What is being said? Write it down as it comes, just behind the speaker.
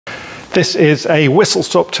This is a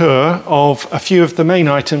whistle-stop tour of a few of the main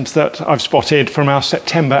items that I've spotted from our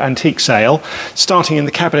September antique sale. Starting in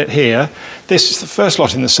the cabinet here, this is the first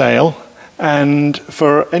lot in the sale, and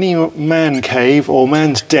for any man cave or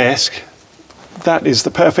man's desk, that is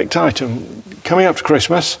the perfect item. Coming up to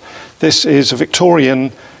Christmas, this is a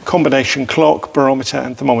Victorian combination clock, barometer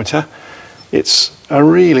and thermometer. It's a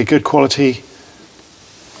really good quality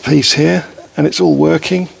piece here, and it's all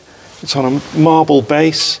working. It's on a marble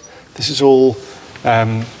base. This is all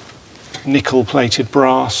nickel-plated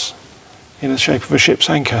brass in the shape of a ship's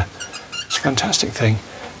anchor. It's a fantastic thing.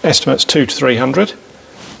 Estimates 200 to 300.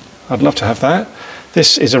 I'd love to have that.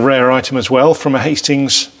 This is a rare item as well, from a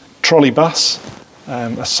Hastings trolley bus.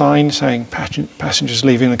 A sign saying passengers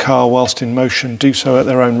leaving the car whilst in motion do so at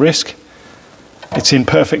their own risk. It's in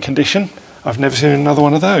perfect condition. I've never seen another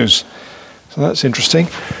one of those. So that's interesting.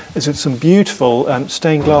 There's some beautiful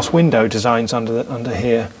stained glass window designs under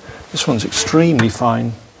here. This one's extremely fine.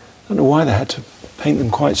 I don't know why they had to paint them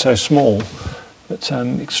quite so small, but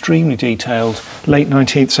extremely detailed, late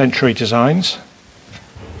 19th century designs.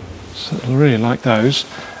 So I really like those.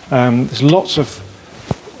 There's lots of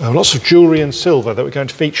jewellery and silver that we're going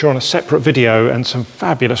to feature on a separate video, and some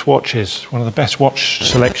fabulous watches. One of the best watch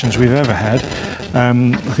selections we've ever had.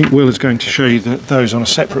 I think Will is going to show you those on a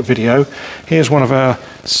separate video. Here's one of our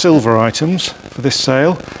silver items for this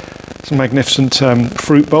sale. It's a magnificent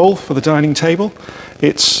fruit bowl for the dining table.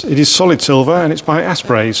 It is solid silver, and it's by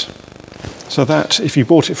Aspreys. So that, if you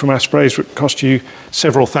bought it from Aspreys, would cost you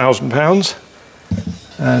several £1,000s.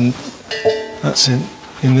 And that's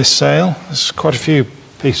in this sale. There's quite a few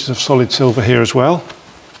pieces of solid silver here as well.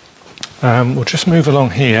 We'll just move along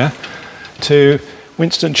here to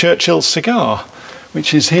Winston Churchill's cigar,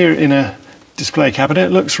 which is here in a display cabinet.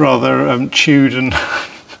 It looks rather chewed and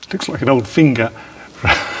looks like an old finger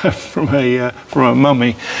from a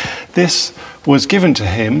mummy. This was given to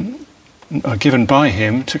him, or given by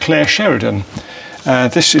him, to Claire Sheridan.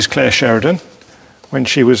 This is Claire Sheridan when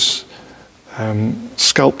she was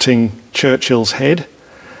sculpting Churchill's head.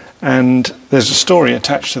 And there's a story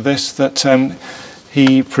attached to this that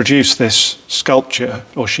he produced this sculpture,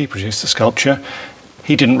 or she produced the sculpture.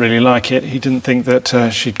 He didn't really like it. He didn't think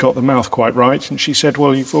that she'd got the mouth quite right. And she said,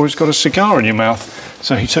 well, you've always got a cigar in your mouth.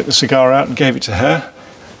 So he took the cigar out and gave it to her.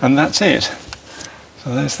 And that's it.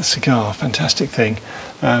 So there's the cigar. Fantastic thing.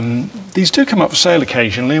 These do come up for sale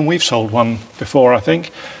occasionally, and we've sold one before, I think.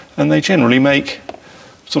 And they generally make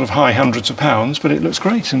sort of high hundreds of pounds, but it looks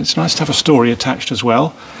great. And it's nice to have a story attached as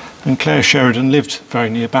well. And Claire Sheridan lived very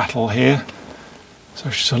near Battle here, so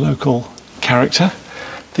she's a local character.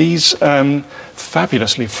 These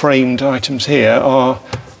fabulously framed items here are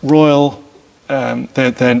royal,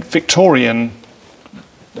 they're Victorian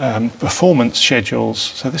performance schedules.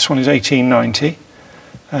 So this one is 1890,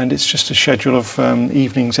 and it's just a schedule of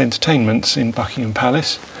evening's entertainments in Buckingham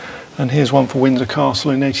Palace. And here's one for Windsor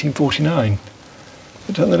Castle in 1849.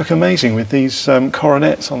 Don't they look amazing with these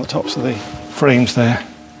coronets on the tops of the frames there?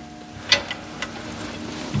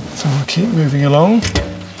 So we'll keep moving along.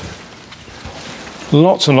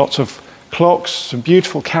 Lots and lots of clocks, some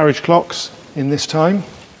beautiful carriage clocks in this time.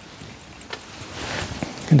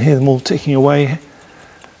 You can hear them all ticking away.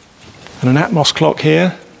 And an Atmos clock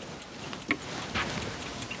here.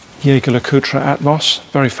 Jaeger-LeCoultre Atmos,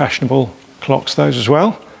 very fashionable clocks those as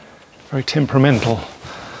well. Very temperamental.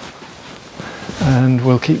 And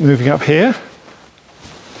we'll keep moving up here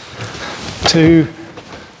to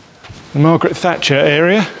the Margaret Thatcher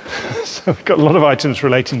area. So we've got a lot of items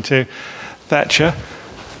relating to Thatcher.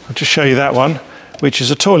 I'll just show you that one, which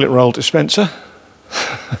is a toilet roll dispenser.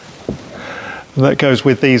 That goes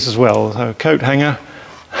with these as well. So a coat hanger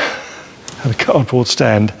and a cardboard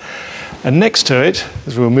stand. And next to it,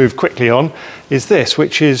 as we'll move quickly on, is this,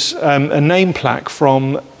 which is a name plaque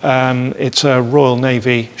from, it's a Royal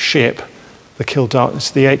Navy ship, the Kildarton,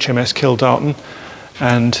 it's the HMS Kildarton,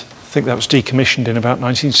 and I think that was decommissioned in about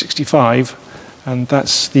 1965, and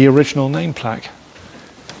that's the original name plaque,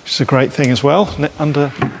 which is a great thing as well,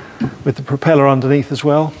 with the propeller underneath as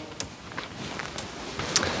well.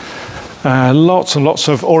 Lots and lots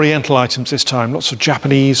of Oriental items this time, lots of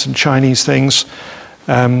Japanese and Chinese things.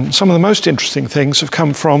 Some of the most interesting things have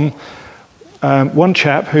come from one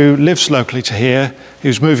chap who lives locally to here,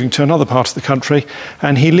 who's moving to another part of the country,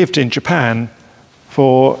 and he lived in Japan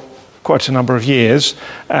for quite a number of years,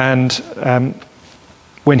 and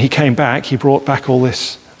when he came back, he brought back all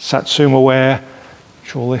this Satsuma ware,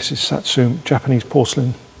 which all this is Satsuma, Japanese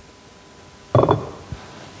porcelain,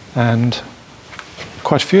 and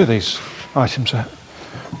quite a few of these items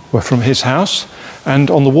were from his house.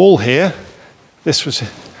 And on the wall here, this was,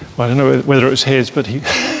 well, I don't know whether it was his, but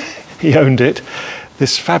he owned it.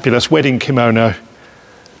 This fabulous wedding kimono.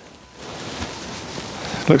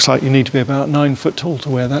 Looks like you need to be about 9 foot tall to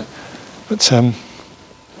wear that, but it's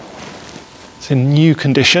in new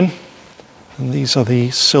condition. And these are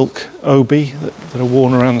the silk obi that are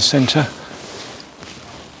worn around the centre.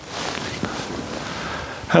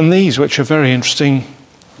 And these, which are very interesting,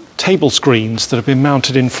 table screens that have been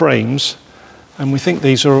mounted in frames, and we think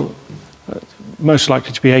these are most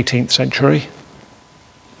likely to be 18th century,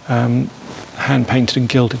 hand painted and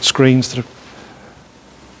gilded screens that are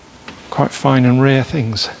quite fine and rare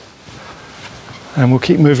things. And we'll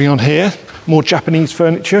keep moving on here. More Japanese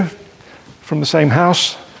furniture from the same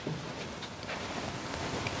house.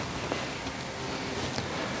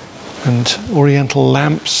 And oriental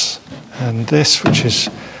lamps, and this, which is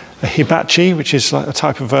a hibachi, which is like a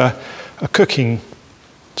type of a cooking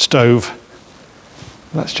stove.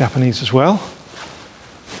 That's Japanese as well.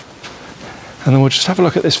 And then we'll just have a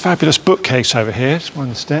look at this fabulous bookcase over here. Just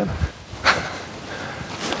one step.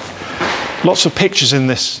 Lots of pictures in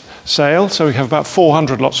this sale, so we have about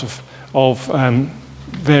 400 lots of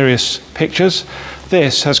various pictures.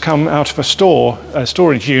 This has come out of a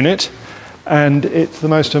storage unit, and it's the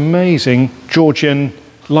most amazing Georgian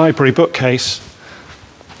library bookcase,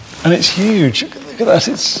 and it's huge. Look at that,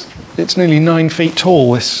 it's nearly 9 feet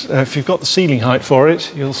tall. This, if you've got the ceiling height for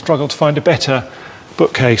it, you'll struggle to find a better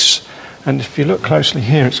bookcase. And if you look closely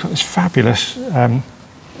here, it's got this fabulous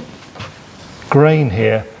grain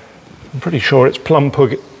here. I'm pretty sure it's plum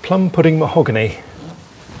pudding mahogany,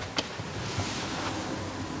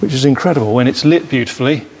 which is incredible when it's lit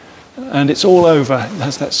beautifully, and it's all over. It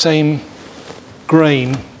has that same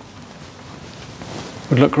grain.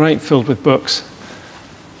 Would look great filled with books.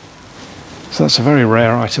 So that's a very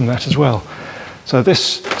rare item, that as well. So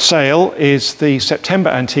this sale is the September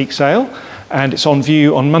antique sale, and it's on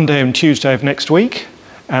view on Monday and Tuesday of next week,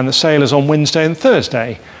 and the sale is on Wednesday and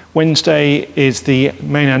Thursday. Wednesday is the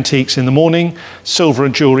main antiques in the morning, silver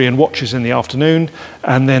and jewellery and watches in the afternoon,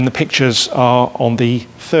 and then the pictures are on the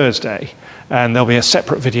Thursday. And there'll be a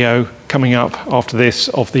separate video coming up after this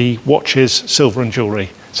of the watches, silver and jewellery.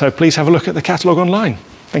 So please have a look at the catalogue online.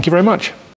 Thank you very much.